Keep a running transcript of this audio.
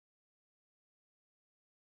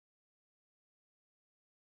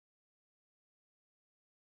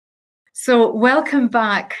So welcome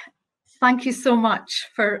back. Thank you so much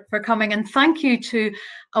for coming, and thank you to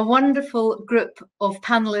a wonderful group of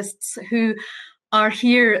panelists who are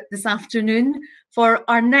here this afternoon for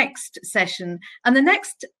our next session. And the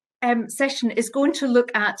next session is going to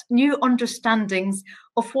look at new understandings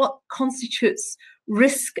of what constitutes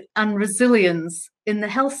risk and resilience in the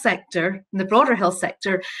health sector, in the broader health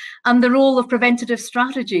sector, and the role of preventative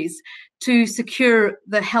strategies to secure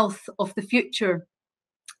the health of the future.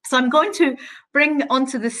 So I'm going to bring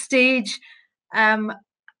onto the stage a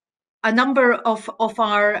number of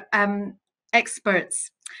our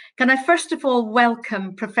experts. Can I first of all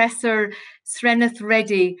welcome Professor Srinath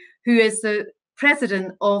Reddy, who is the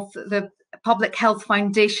president of the Public Health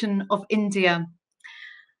Foundation of India.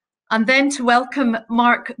 And then to welcome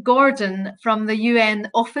Marc Gordon from the UN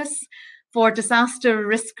Office for Disaster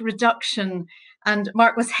Risk Reduction. And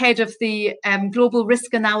Marc was head of the Global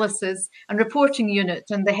Risk Analysis and Reporting Unit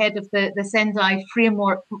and the head of the Sendai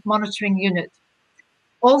Framework Monitoring Unit.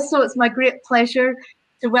 Also, it's my great pleasure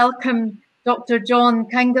to welcome Dr. John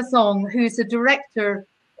Nkengasong, who's the director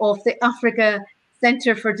of the Africa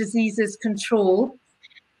Centre for Diseases Control.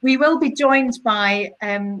 We will be joined by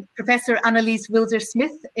Professor Annelies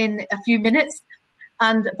Wilder-Smith in a few minutes,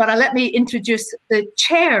 but let me introduce the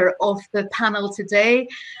chair of the panel today.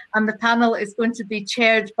 And the panel is going to be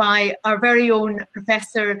chaired by our very own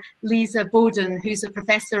Professor Lisa Boden, who's a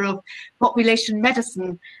professor of population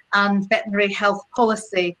medicine and veterinary health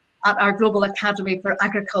policy at our Global Academy for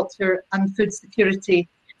Agriculture and Food Security.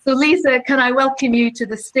 So Lisa, can I welcome you to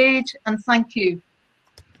the stage, and thank you.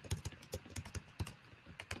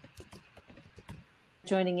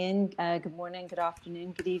 Joining in, good morning, good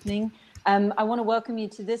afternoon, good evening. I want to welcome you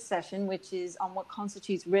to this session, which is on what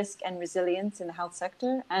constitutes risk and resilience in the health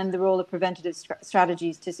sector and the role of preventative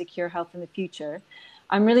strategies to secure health in the future.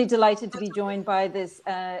 I'm really delighted to be joined by this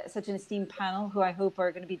such an esteemed panel who I hope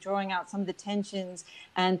are going to be drawing out some of the tensions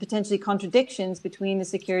and potentially contradictions between the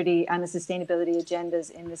security and the sustainability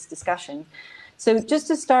agendas in this discussion. So just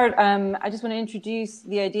to start, I just want to introduce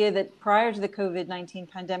the idea that prior to the COVID-19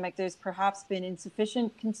 pandemic, there's perhaps been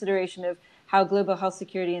insufficient consideration of how global health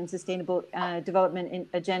security and sustainable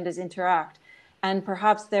development agendas interact, and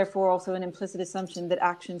perhaps therefore also an implicit assumption that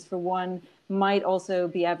actions for one might also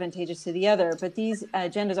be advantageous to the other. But these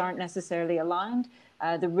agendas aren't necessarily aligned.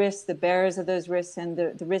 The risks, the bearers of those risks, and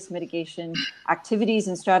the risk mitigation activities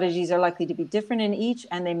and strategies are likely to be different in each,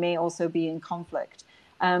 and they may also be in conflict.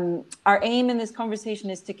 Our aim in this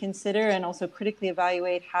conversation is to consider and also critically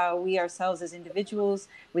evaluate how we ourselves as individuals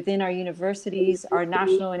within our universities, our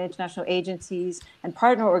national and international agencies and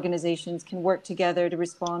partner organizations can work together to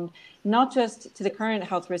respond not just to the current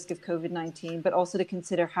health risk of COVID-19, but also to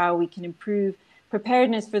consider how we can improve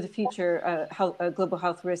preparedness for the future global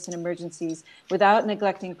health risks and emergencies without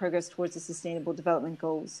neglecting progress towards the Sustainable Development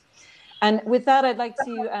Goals. And with that, I'd like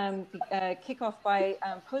to kick off by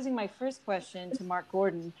posing my first question to Marc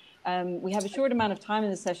Gordon. We have a short amount of time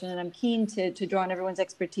in this session, and I'm keen to draw on everyone's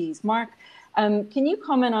expertise. Marc, can you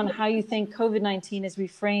comment on how you think COVID-19 has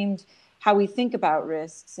reframed how we think about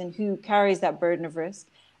risks and who carries that burden of risk?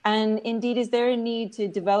 And indeed, is there a need to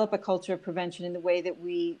develop a culture of prevention in the way that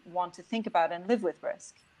we want to think about and live with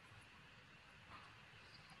risk?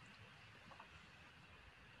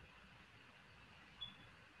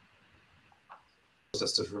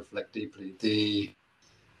 Us to reflect deeply.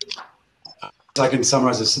 I can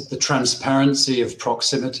summarize this: the transparency of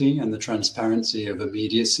proximity and the transparency of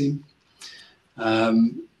immediacy.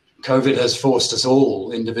 COVID has forced us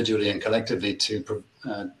all, individually and collectively, to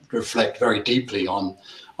reflect very deeply on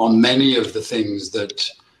many of the things that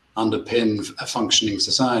underpin a functioning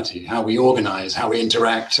society, how we organize, how we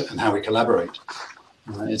interact, and how we collaborate.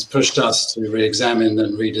 It's pushed us to re-examine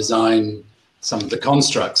and redesign some of the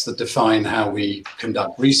constructs that define how we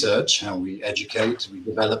conduct research, how we educate, we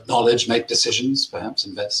develop knowledge, make decisions, perhaps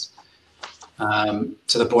invest,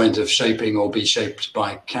 to the point of shaping or be shaped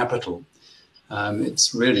by capital.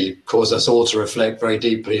 It's really caused us all to reflect very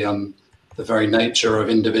deeply on the very nature of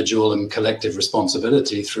individual and collective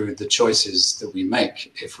responsibility through the choices that we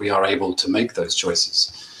make, if we are able to make those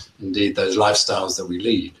choices, indeed those lifestyles that we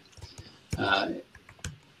lead.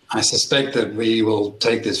 I suspect that we will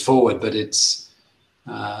take this forward, but it's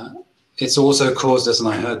also caused us, and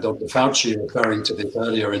I heard Dr. Fauci referring to this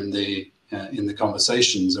earlier in the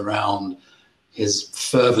conversations around his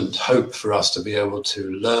fervent hope for us to be able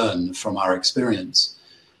to learn from our experience,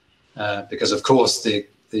 because of course the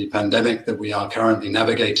pandemic that we are currently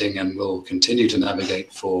navigating and will continue to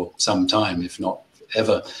navigate for some time, if not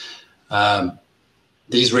ever,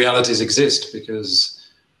 these realities exist because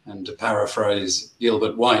And to paraphrase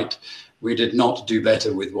Gilbert White, we did not do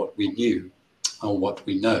better with what we knew or what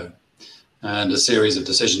we know. And a series of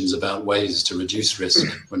decisions about ways to reduce risk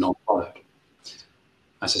were not followed.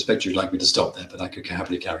 I suspect you'd like me to stop there, but I could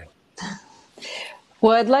happily carry on.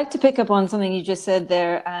 Well, I'd like to pick up on something you just said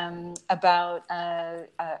there about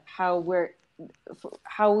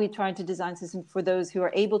how we try to design systems for those who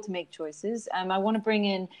are able to make choices. I want to bring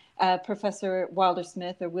in Professor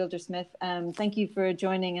Wilder-Smith. Thank you for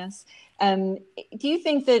joining us. Do you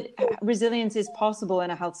think that resilience is possible in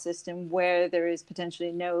a health system where there is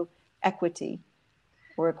potentially no equity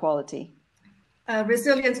or equality?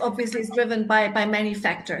 Resilience obviously is driven by many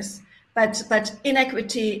factors, but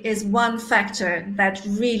inequity is one factor that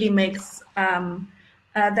really makes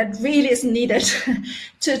that really is needed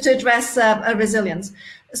to address resilience.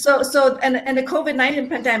 And the COVID-19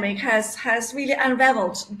 pandemic has really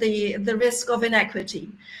unraveled the risk of inequity,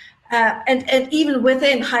 and even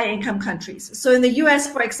within high-income countries. So in the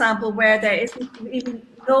US, for example, where there is even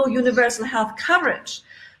no universal health coverage,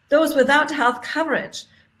 those without health coverage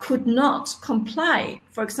could not comply,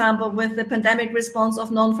 for example, with the pandemic response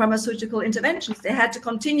of non-pharmaceutical interventions. They had to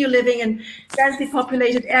continue living in densely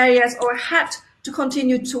populated areas or had to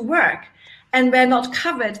continue to work, and were not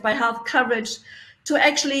covered by health coverage to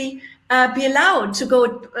actually be allowed to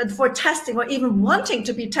go for testing or even wanting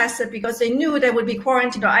to be tested, because they knew they would be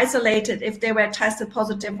quarantined or isolated if they were tested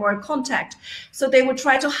positive for a contact. So they would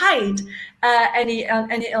try to hide any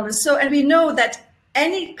illness. So, and we know that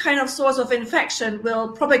any kind of source of infection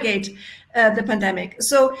will propagate the pandemic.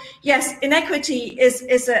 So yes, inequity is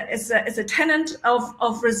a tenet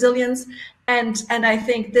of resilience, and I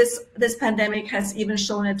think this pandemic has even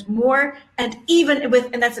shown it more, and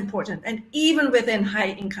that's important, and even within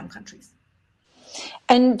high income countries.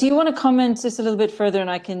 And do you want to comment just a little bit further, and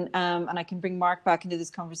I can bring Marc back into this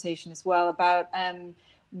conversation as well, about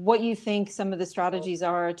what you think some of the strategies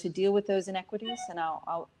are to deal with those inequities? And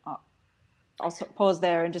I'll pause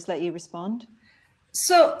there and just let you respond.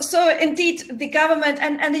 So indeed, the government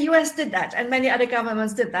and the US did that, and many other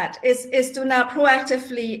governments did that, is to now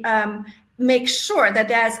proactively make sure that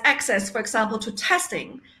there's access, for example, to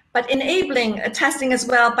testing, but enabling testing as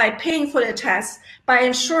well by paying for the tests, by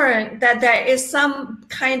ensuring that there is some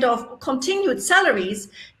kind of continued salaries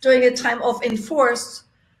during a time of enforced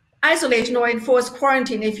isolation or enforced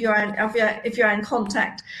quarantine if you're in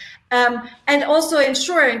contact, and also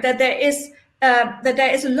ensuring that there is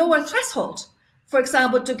a lower threshold, for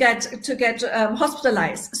example, to get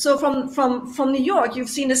hospitalized. So from New York, you've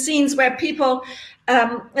seen the scenes where people,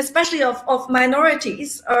 especially of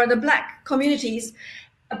minorities or the Black communities,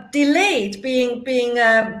 delayed being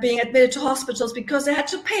admitted to hospitals because they had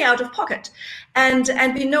to pay out of pocket, and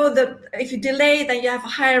we know that if you delay, then you have a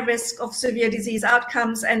higher risk of severe disease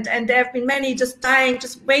outcomes, and there have been many just dying,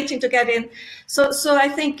 just waiting to get in. So I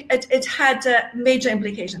think it had major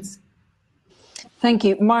implications. Thank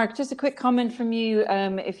you. Marc, just a quick comment from you,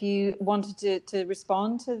 if you wanted to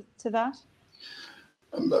respond to that.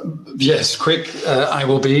 Yes, quick. I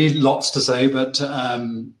will be, lots to say, but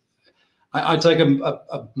I take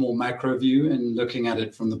a more macro view in looking at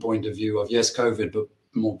it from the point of view of, yes, COVID, but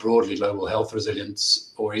more broadly global health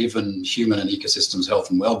resilience, or even human and ecosystems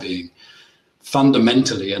health and well-being.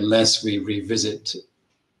 Fundamentally, unless we revisit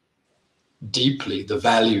deeply the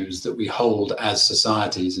values that we hold as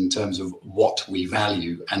societies in terms of what we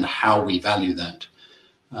value and how we value that,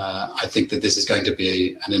 I think that this is going to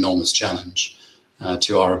be an enormous challenge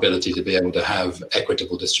to our ability to be able to have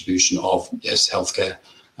equitable distribution of, yes, healthcare,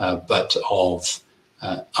 but of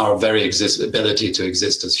our very ability to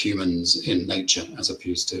exist as humans in nature as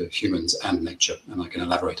opposed to humans and nature. And I can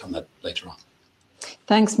elaborate on that later on.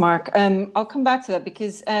 Thanks, Marc. I'll come back to that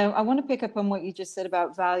because I want to pick up on what you just said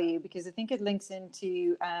about value, because I think it links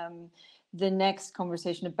into the next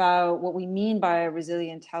conversation about what we mean by a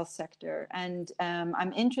resilient health sector. And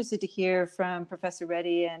I'm interested to hear from Professor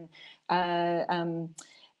Reddy and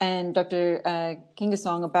Dr.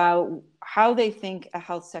 Nkengasong about how they think a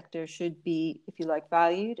health sector should be, if you like,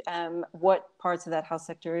 valued, what parts of that health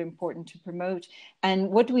sector are important to promote, and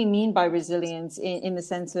what do we mean by resilience in the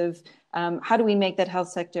sense of how do we make that health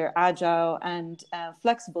sector agile and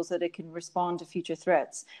flexible so that it can respond to future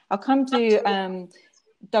threats? I'll come to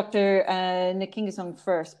Dr. Nkengasong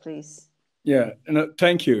first, please. Yeah,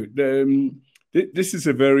 thank you. This is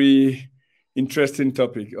a very interesting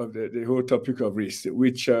topic of the whole topic of risk,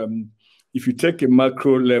 which if you take a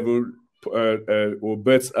macro level or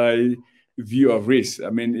bird's eye view of risk,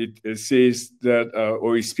 I mean, it says that,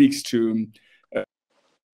 or it speaks to that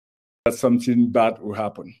something bad will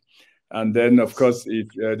happen. And then, of course,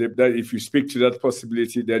 if you speak to that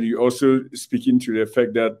possibility, then you also speak into the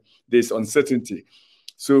fact that there's uncertainty.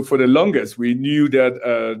 So for the longest, we knew that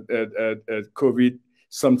COVID,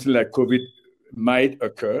 something like COVID might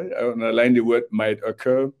occur. I underline the word might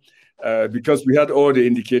occur, because we had all the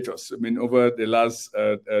indicators. I mean, over the last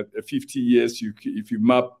 50 years, if you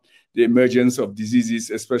map the emergence of diseases,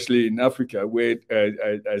 especially in Africa, where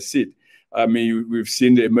I sit, I mean, we've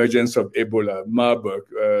seen the emergence of Ebola, Marburg,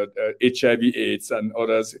 HIV/AIDS, and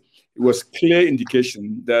others. It was clear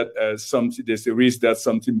indication that there's a risk that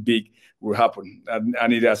something big will happen,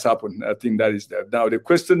 and it has happened. I think that is there. Now, the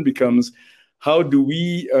question becomes, how do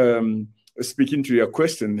we, speaking to your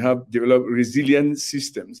question, have developed resilient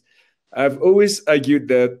systems? I've always argued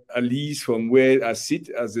that, at least from where I sit,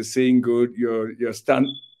 as the saying goes, your stand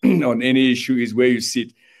on any issue is where you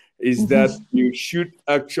sit, is that you should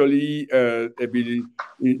actually be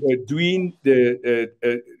doing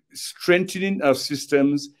the strengthening our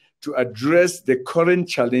systems to address the current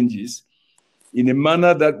challenges in a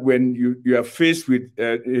manner that when you are faced with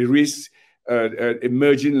a risk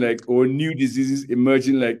emerging or new diseases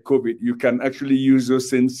emerging like COVID, you can actually use those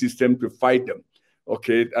same systems to fight them,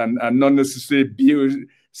 okay? And not necessarily build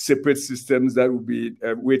separate systems that will be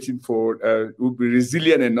will be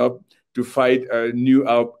resilient enough to fight new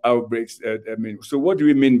outbreaks. So what do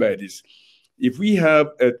we mean by this? If we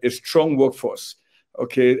have a strong workforce,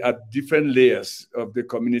 okay, at different layers of the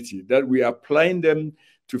community, that we are applying them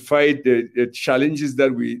to fight the challenges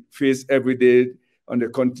that we face every day on the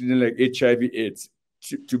continent, like HIV/AIDS,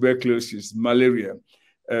 tuberculosis, malaria,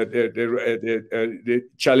 the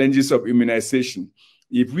challenges of immunization.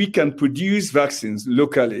 If we can produce vaccines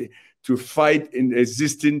locally to fight in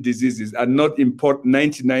existing diseases and not import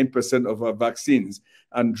 99% of our vaccines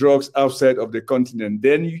and drugs outside of the continent,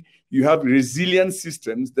 then you have resilient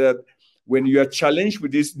systems that when you are challenged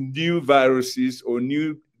with these new viruses or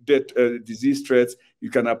new disease threats, you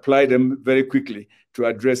can apply them very quickly to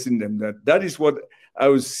addressing them. That is what I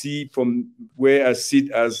would see from where I sit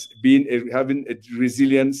as having a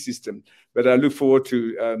resilient system. But I look forward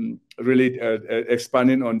to really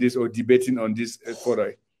expanding on this or debating on this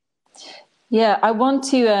further. Yeah, I want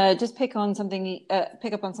to just pick up on something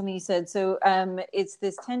you said. So it's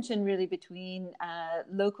this tension really between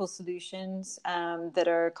local solutions that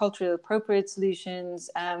are culturally appropriate solutions,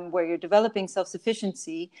 where you're developing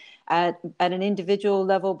self-sufficiency at an individual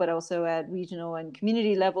level, but also at regional and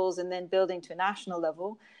community levels, and then building to a national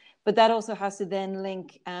level. But that also has to then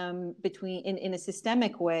link in a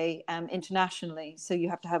systemic way internationally. So you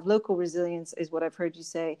have to have local resilience, is what I've heard you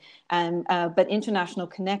say, but international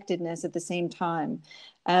connectedness at the same time.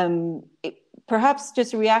 Perhaps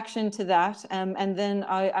just a reaction to that, and then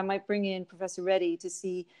I might bring in Professor Reddy to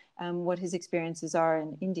see what his experiences are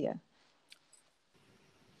in India.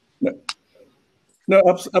 No,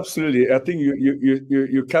 absolutely. I think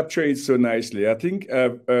you capture it so nicely. I think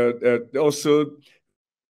also,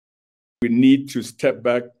 we need to step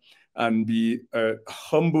back and be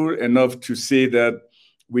humble enough to say that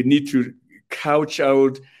we need to couch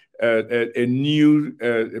out a new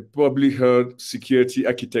public health security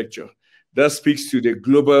architecture. That speaks to the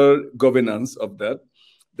global governance of that.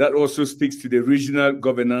 That also speaks to the regional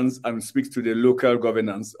governance and speaks to the local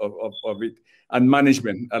governance of it and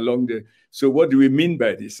management along the. So what do we mean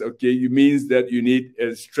by this? Okay, it means that you need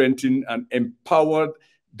a strengthened and empowered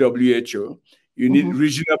WHO. You need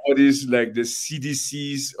regional bodies like the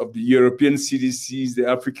CDCs of the European CDCs, the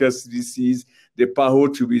Africa CDCs, the PAHO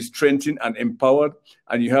to be strengthened and empowered.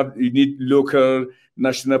 And you need local,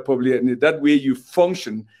 national public. And that way you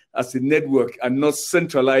function as a network and not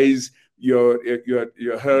centralize your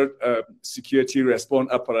health security response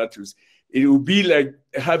apparatus. It will be like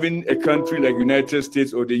having a country like United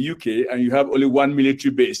States or the UK, and you have only one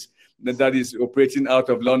military base that is operating out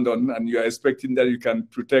of London, and you are expecting that you can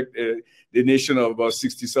protect the nation of about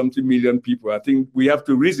 60-something million people. I think we have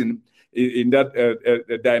to reason in that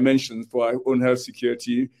dimension for our own health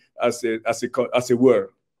security as a world.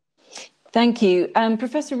 Thank you.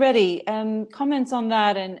 Professor Reddy, comments on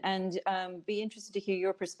that and be interested to hear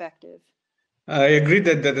your perspective. I agree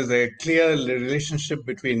that there is a clear relationship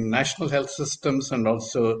between national health systems and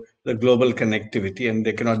also the global connectivity, and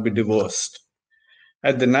they cannot be divorced.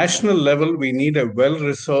 At the national level, we need a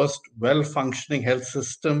well-resourced, well-functioning health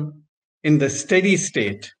system in the steady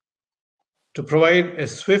state to provide a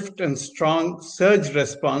swift and strong surge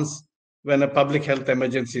response when a public health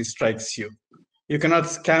emergency strikes you. You cannot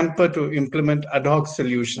scamper to implement ad hoc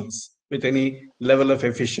solutions with any level of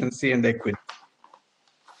efficiency and equity.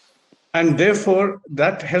 And therefore,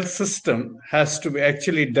 that health system has to be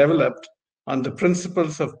actually developed on the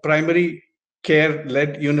principles of primary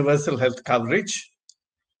care-led universal health coverage,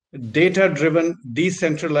 data-driven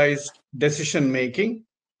decentralized decision-making,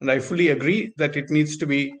 and I fully agree that it needs to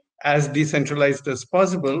be as decentralized as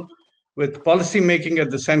possible, with policy making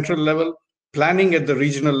at the central level, planning at the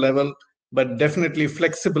regional level, but definitely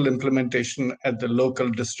flexible implementation at the local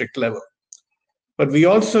district level. But we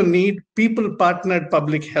also need people-partnered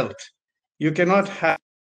public health. You cannot have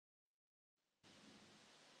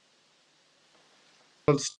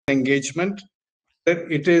engagement.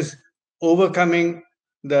 It is overcoming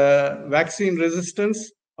the vaccine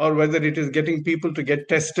resistance, or whether it is getting people to get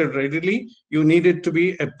tested readily. You need it to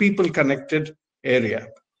be a people-connected area.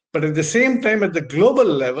 But at the same time, at the global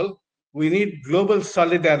level, we need global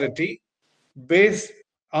solidarity based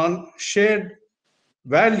on shared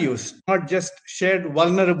values, not just shared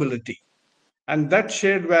vulnerability. And that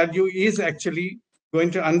shared value is actually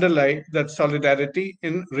going to underlie that solidarity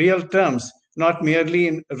in real terms, not merely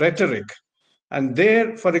in rhetoric. And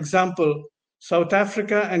there, for example, South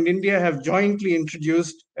Africa and India have jointly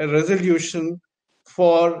introduced a resolution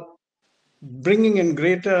for bringing in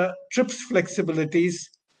greater TRIPS flexibilities,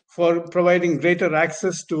 for providing greater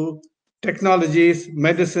access to technologies,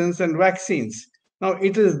 medicines, and vaccines. Now,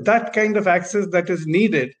 it is that kind of access that is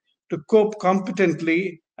needed to cope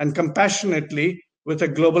competently and compassionately with a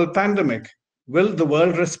global pandemic. Will the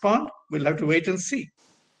world respond? We'll have to wait and see.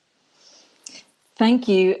 Thank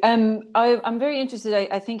you. I'm very interested.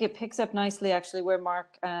 I think it picks up nicely, actually, where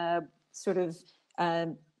Marc sort of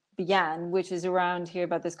began, which is around here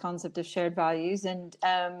about this concept of shared values, and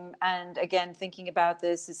again, thinking about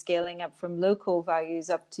this as scaling up from local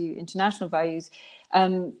values up to international values.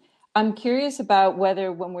 I'm curious about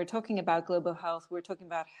whether, when we're talking about global health, we're talking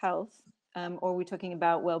about health, or we're talking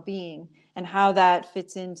about well-being, and how that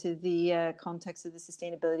fits into the context of the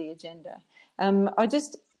sustainability agenda. I'll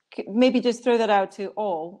just maybe just throw that out to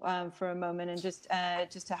all for a moment, and just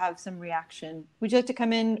to have some reaction. Would you like to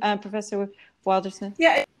come in, Professor Wilder-Smith?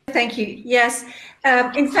 Yeah, thank you. Yes,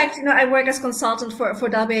 in fact, I work as consultant for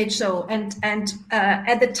WHO, and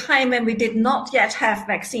at the time when we did not yet have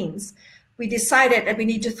vaccines, we decided that we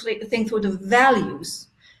need to think through the values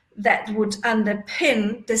that would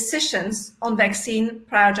underpin decisions on vaccine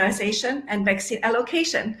prioritization and vaccine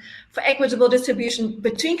allocation for equitable distribution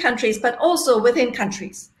between countries, but also within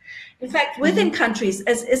countries. In fact, within countries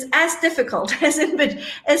is as difficult as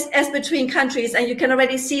between countries, and you can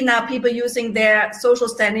already see now people using their social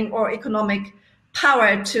standing or economic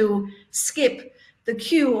power to skip the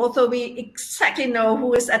queue, although we exactly know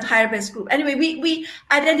who is at higher risk group. Anyway, we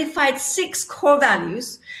identified 6 core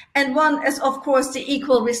values, and one is, of course, the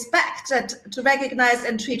equal respect, that to recognize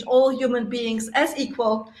and treat all human beings as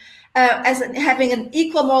equal, as having an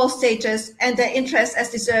equal moral status, and their interests as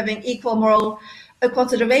deserving equal moral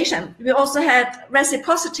consideration. We also had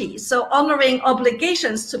reciprocity, so honoring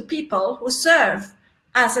obligations to people who serve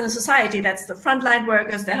us in a society. That's the frontline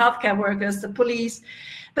workers, the healthcare workers, the police,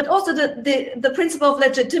 but also the principle of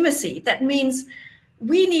legitimacy. That means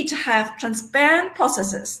we need to have transparent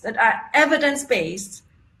processes that are evidence-based,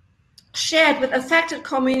 shared with affected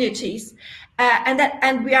communities,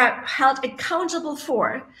 and we are held accountable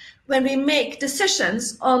for when we make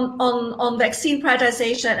decisions on vaccine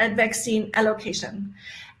prioritization and vaccine allocation.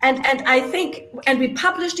 And I think, and we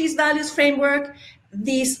published these values framework,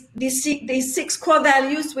 these 6 core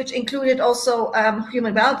values, which included also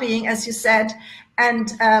human well-being, as you said,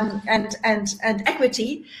 and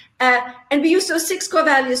equity. And we used those 6 core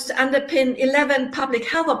values to underpin 11 public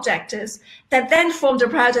health objectives that then formed a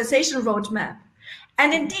prioritization roadmap.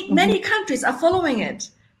 And indeed, many countries are following it.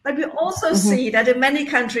 But we also see that in many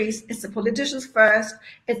countries, it's the politicians first,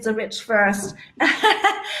 it's the rich first,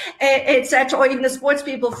 etc., or even the sports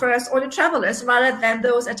people first, or the travelers, rather than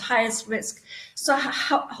those at highest risk. So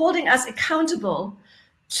holding us accountable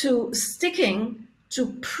to sticking to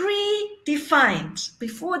predefined,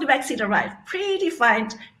 before the vaccine arrived,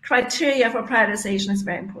 predefined criteria for prioritization is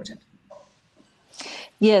very important.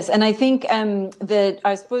 Yes, and I think that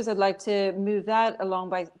I suppose I'd like to move that along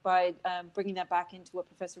by bringing that back into what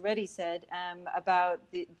Professor Reddy said about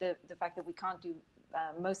the fact that we can't do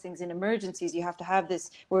most things in emergencies. You have to have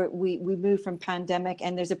this where we move from pandemic,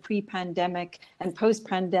 and there's a pre-pandemic and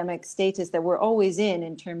post-pandemic status that we're always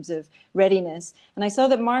in terms of readiness. And I saw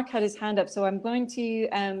that Marc had his hand up, so I'm going to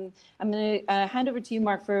hand over to you,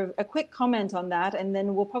 Marc, for a quick comment on that, and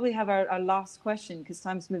then we'll probably have our last question because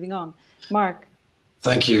time's moving on. Marc.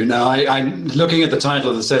 Thank you. Now, I'm looking at the title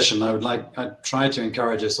of the session. I try to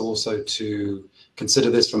encourage us also to consider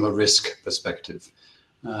this from a risk perspective.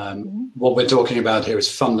 What we're talking about here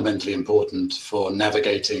is fundamentally important for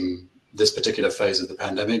navigating this particular phase of the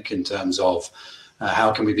pandemic in terms of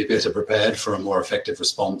How can we be better prepared for a more effective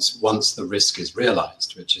response once the risk is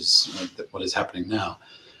realized, which is what is happening now.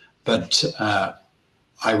 But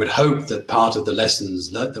I would hope that part of the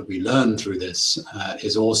lessons that we learn through this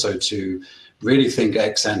is also to really think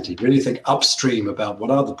ex ante, really think upstream about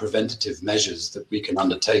what are the preventative measures that we can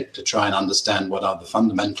undertake to try and understand what are the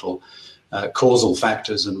fundamental causal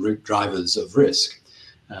factors and root drivers of risk.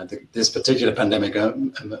 This particular pandemic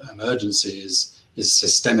emergency is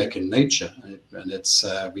systemic in nature,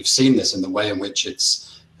 and we've seen this in the way in which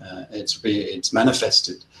it's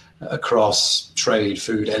manifested across trade,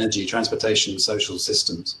 food, energy, transportation, social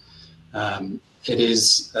systems. It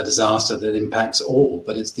is a disaster that impacts all,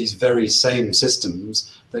 but it's these very same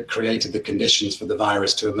systems that created the conditions for the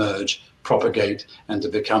virus to emerge, propagate, and to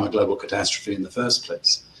become a global catastrophe in the first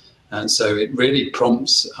place. And so it really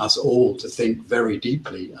prompts us all to think very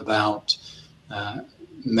deeply about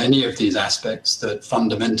many of these aspects that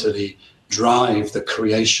fundamentally drive the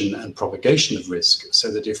creation and propagation of risk,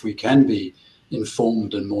 so that if we can be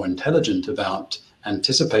informed and more intelligent about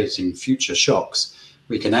anticipating future shocks,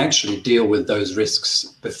 we can actually deal with those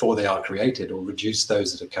risks before they are created, or reduce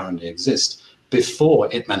those that currently exist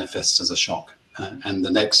before it manifests as a shock. And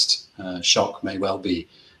the next shock may well be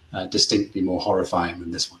distinctly more horrifying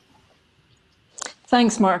than this one.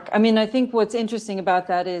 Thanks, Marc. I mean, I think what's interesting about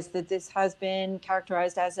that is that this has been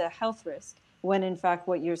characterized as a health risk, when in fact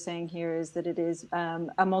what you're saying here is that it is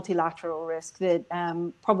a multilateral risk, that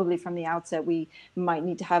probably from the outset we might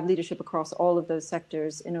need to have leadership across all of those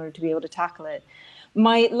sectors in order to be able to tackle it.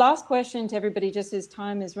 My last question to everybody, just as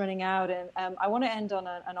time is running out, and I want to end on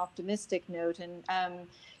an optimistic note. And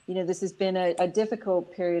you know, this has been a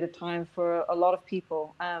difficult period of time for a lot of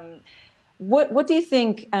people. What do you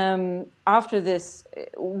think after this,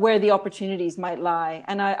 where the opportunities might lie?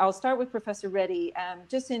 And I'll start with Professor Reddy,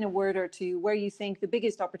 just in a word or two, where you think the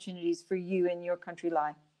biggest opportunities for you in your country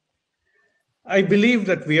lie. I believe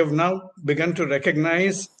that we have now begun to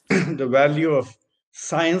recognize the value of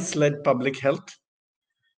science-led public health,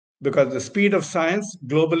 because the speed of science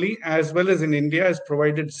globally, as well as in India, has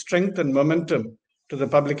provided strength and momentum to the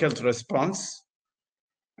public health response.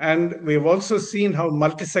 And we've also seen how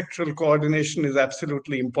multisectoral coordination is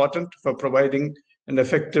absolutely important for providing an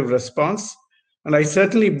effective response. And I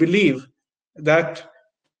certainly believe that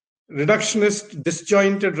reductionist,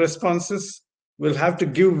 disjointed responses will have to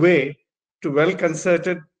give way to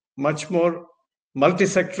well-concerted, much more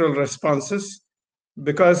multisectoral responses,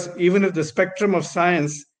 because even if the spectrum of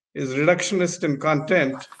science is reductionist in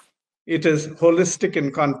content, it is holistic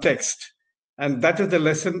in context. And that is the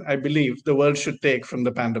lesson I believe the world should take from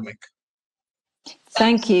the pandemic.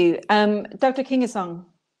 Thank you. Dr. Nkengasong.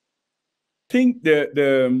 I think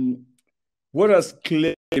what has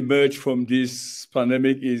clearly emerged from this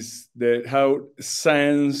pandemic is how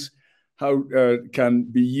science can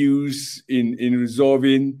be used in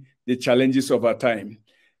resolving the challenges of our time.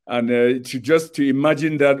 And to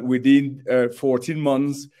imagine that within 14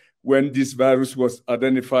 months, when this virus was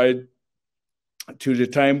identified, to the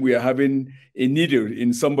time we are having a needle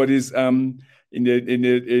in somebody's in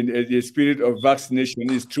the spirit of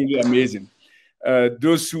vaccination is truly amazing.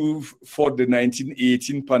 Those who fought the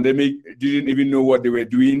 1918 pandemic didn't even know what they were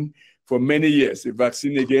doing for many years. The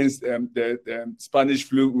vaccine against the Spanish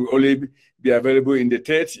flu will only be available in the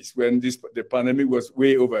 30s, when the pandemic was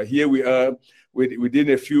way over. Here we are within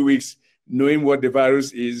a few weeks knowing what the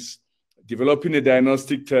virus is, developing a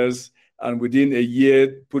diagnostic test, and within a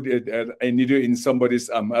year put a needle in somebody's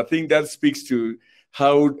arm. I think that speaks to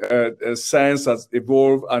how science has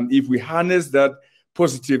evolved, and if we harness that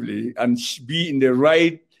positively and be in the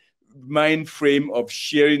right mind frame of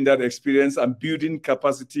sharing that experience and building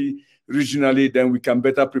capacity regionally, then we can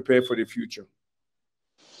better prepare for the future.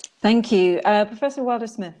 Thank you. Professor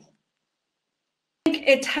Wilder-Smith. I think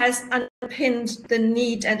it has underpinned the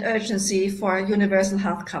need and urgency for universal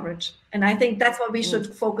health coverage. And I think that's what we should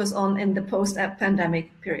focus on in the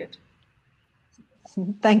post-pandemic period.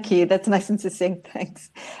 Thank you. That's nice and succinct.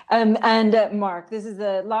 Thanks. And Marc, this is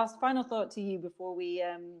the last final thought to you before we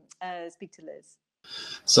speak to Liz.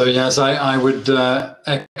 So yes, I would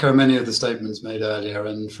echo many of the statements made earlier,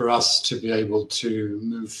 and for us to be able to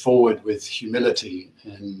move forward with humility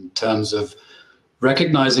in terms of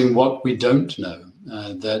recognizing what we don't know,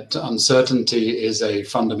 that uncertainty is a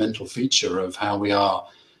fundamental feature of how we are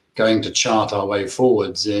going to chart our way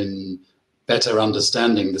forwards in better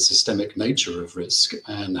understanding the systemic nature of risk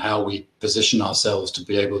and how we position ourselves to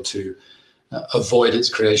be able to avoid its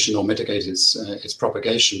creation or mitigate its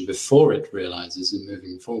propagation before it realizes in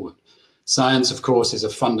moving forward. Science, of course, is a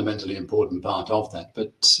fundamentally important part of that,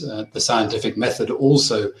 but the scientific method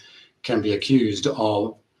also can be accused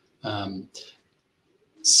of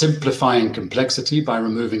simplifying complexity by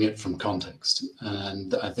removing it from context.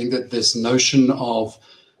 And I think that this notion of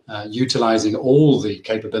utilizing all the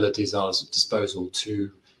capabilities at our disposal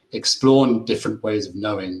to explore different ways of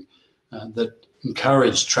knowing that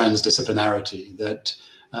encourage transdisciplinarity, that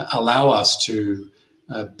allow us to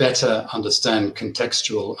better understand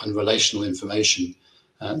contextual and relational information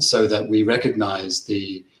so that we recognize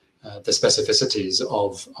the specificities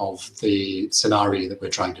of the scenario that we're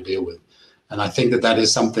trying to deal with. And I think that that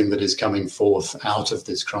is something that is coming forth out of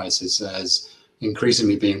this crisis as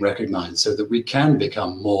increasingly being recognized, so that we can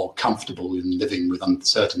become more comfortable in living with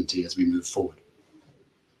uncertainty as we move forward.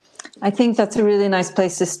 I think that's a really nice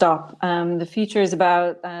place to stop. The future is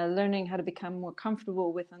about learning how to become more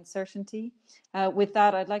comfortable with uncertainty. With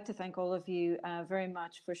that, I'd like to thank all of you very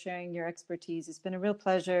much for sharing your expertise. It's been a real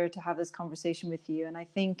pleasure to have this conversation with you. And I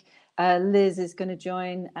think Liz is going to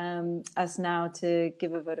join us now to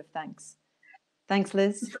give a vote of thanks. Thanks,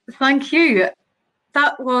 Liz. Thank you.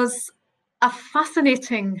 That was a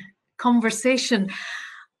fascinating conversation.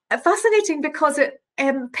 Fascinating because it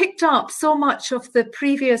picked up so much of the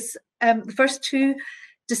previous, the first two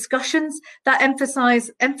discussions that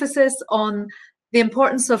emphasis on the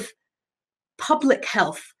importance of public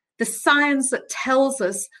health, the science that tells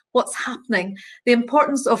us what's happening, the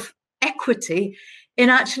importance of equity in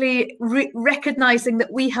actually recognizing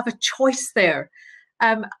that we have a choice there.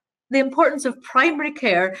 The importance of primary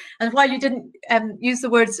care, and while you didn't use the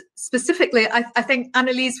words specifically, I think,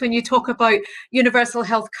 Annelies, when you talk about universal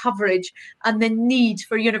health coverage and the need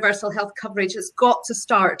for universal health coverage, it's got to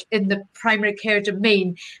start in the primary care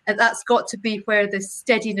domain, and that's got to be where the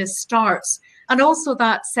steadiness starts. And also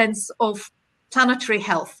that sense of planetary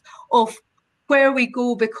health, of where we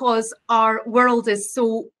go, because our world is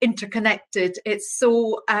so interconnected. It's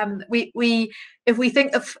so, if we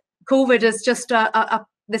think of COVID as just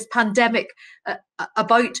this pandemic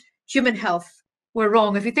about human health, we're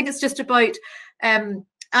wrong. If you think it's just about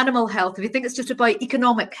animal health, if you think it's just about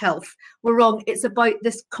economic health, we're wrong. It's about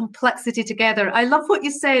this complexity together. I love what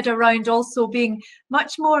you said around also being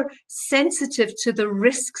much more sensitive to the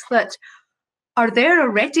risks that are there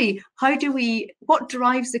already. What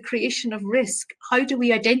drives the creation of risk? How do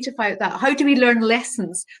we identify that? How do we learn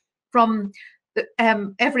lessons from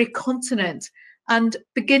every continent and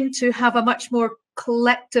begin to have a much more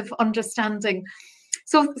collective understanding?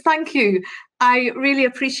 So thank you. I really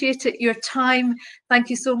appreciated your time. Thank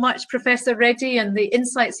you so much, Professor Reddy, and the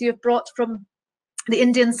insights you have brought from the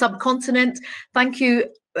Indian subcontinent. Thank you,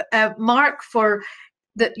 Marc, for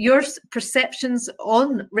your perceptions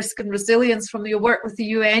on risk and resilience from your work with the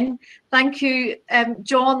UN. Thank you,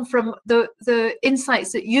 John, from the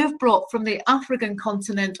insights that you've brought from the African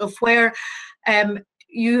continent, of where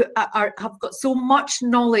you have got so much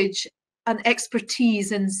knowledge and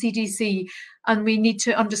expertise in CDC, and we need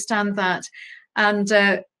to understand that. And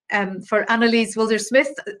for Annelies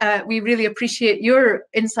Wilder-Smith, we really appreciate your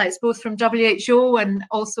insights, both from WHO and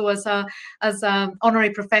also as an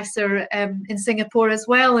honorary professor in Singapore as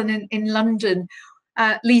well, and in London.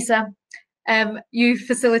 Lisa, you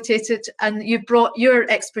facilitated and you brought your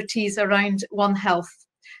expertise around One Health.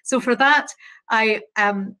 So for that, I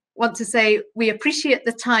want to say we appreciate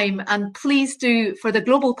the time, and please do, for the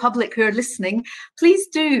global public who are listening, please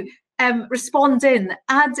do respond in,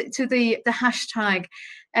 add to the hashtag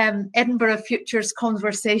Edinburgh Futures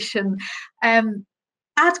Conversation,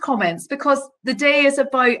 add comments, because the day is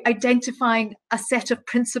about identifying a set of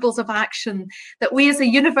principles of action that we as a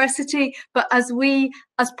university, but as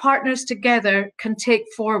partners together, can take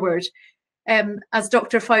forward. As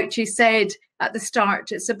Dr. Fauci said at the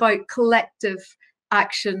start, it's about collective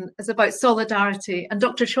action, it's about solidarity, and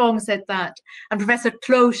Dr. Chong said that, and Professor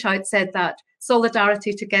Kloscheit said that,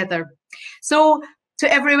 solidarity together. So to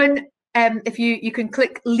everyone, if you can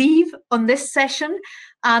click leave on this session,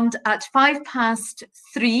 and at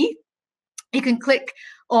 3:05 you can click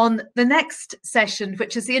on the next session,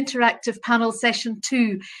 which is the interactive panel session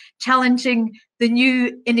 2, challenging the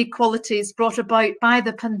new inequalities brought about by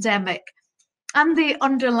the pandemic and the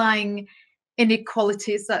underlying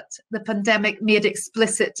inequalities that the pandemic made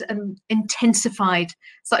explicit and intensified,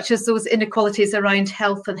 such as those inequalities around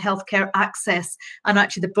health and healthcare access, and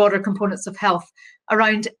actually the broader components of health,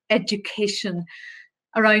 around education,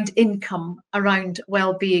 around income, around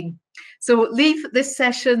well-being. So leave this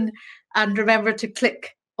session and remember to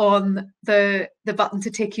click on the button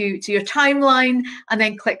to take you to your timeline, and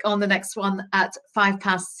then click on the next one at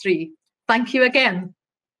 3:05. Thank you again.